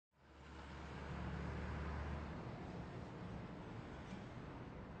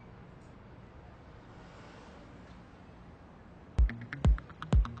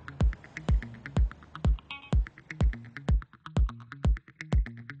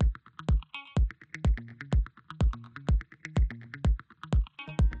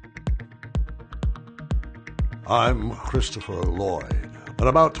I'm Christopher Lloyd, and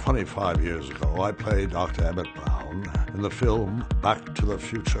about 25 years ago I played Dr. Emmett Brown in the film Back to the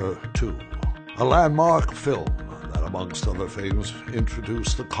Future 2, a landmark film that, amongst other things,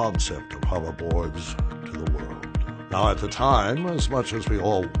 introduced the concept of hoverboards to the world. Now, at the time, as much as we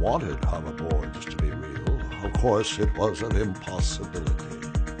all wanted hoverboards to be real, of course it was an impossibility.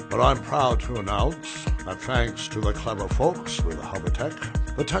 But I'm proud to announce that thanks to the clever folks with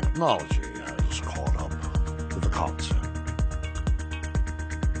HoverTech, the technology has caught up with the concept.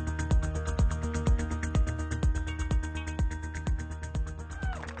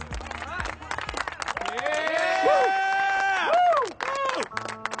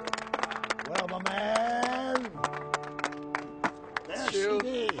 Well, my man, there she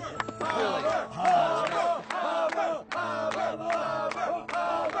is.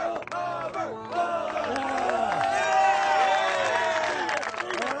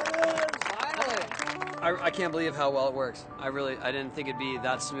 I can't believe how well it works. I didn't think it'd be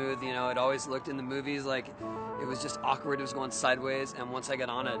that smooth. You know, it always looked in the movies like it was just awkward. It was going sideways, and once I got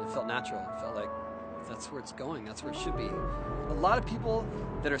on it, it felt natural. It felt like that's where it's going. That's where it should be. A lot of people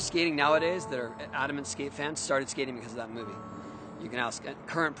that are skating nowadays, that are adamant skate fans, started skating because of that movie. You can ask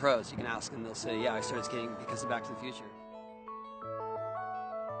current pros. You can ask, and they'll say, "Yeah, I started skating because of Back to the Future."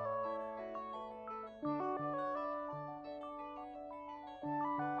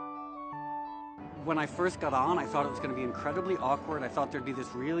 When I first got on, I thought it was going to be incredibly awkward. I thought there'd be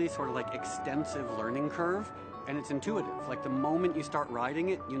this really sort of like extensive learning curve, and it's intuitive. Like the moment you start riding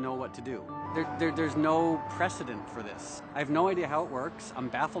it, you know what to do. There's no precedent for this. I have no idea how it works. I'm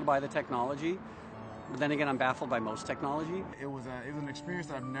baffled by the technology. But then again, I'm baffled by most technology. It was an experience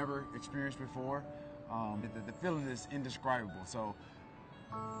that I've never experienced before. The feeling is indescribable. So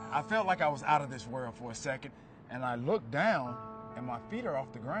I felt like I was out of this world for a second, and I looked down, and my feet are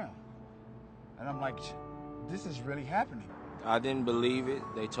off the ground. And I'm like, this is really happening. I didn't believe it.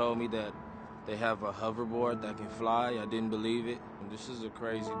 They told me that they have a hoverboard that can fly. I didn't believe it. This is a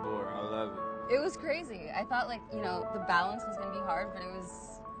crazy board. I love it. It was crazy. I thought, like, you know, the balance was going to be hard, but it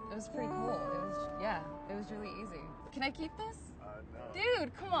was pretty cool. It was really easy. Can I keep this? No.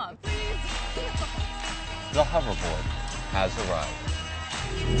 Dude, come on, please. The hoverboard has arrived.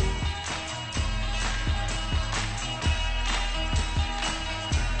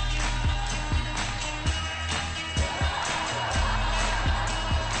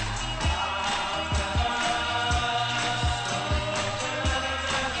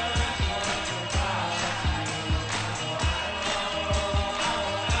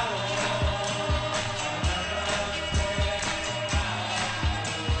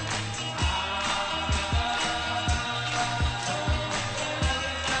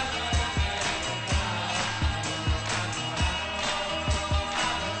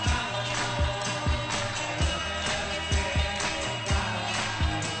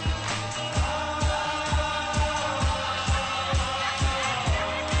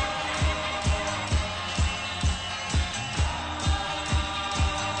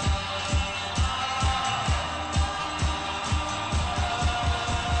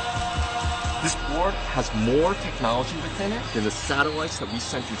 This board has more technology within it than the satellites that we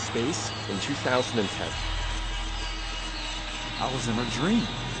sent in space in 2010. I was in a dream,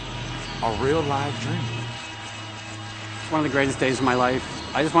 a real live dream. It's one of the greatest days of my life.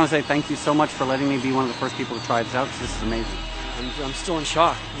 I just want to say thank you so much for letting me be one of the first people to try this out. This is amazing. I'm still in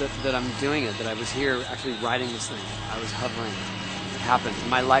shock that I'm doing it, that I was here actually riding this thing. I was hovering. It happened in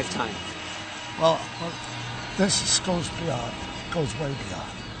my lifetime. Well, this goes way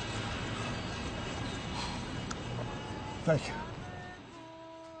beyond. Thank you.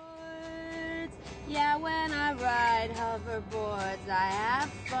 Yeah, when I ride hoverboards, I have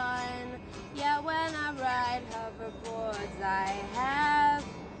fun. Yeah, when I ride hoverboards, I have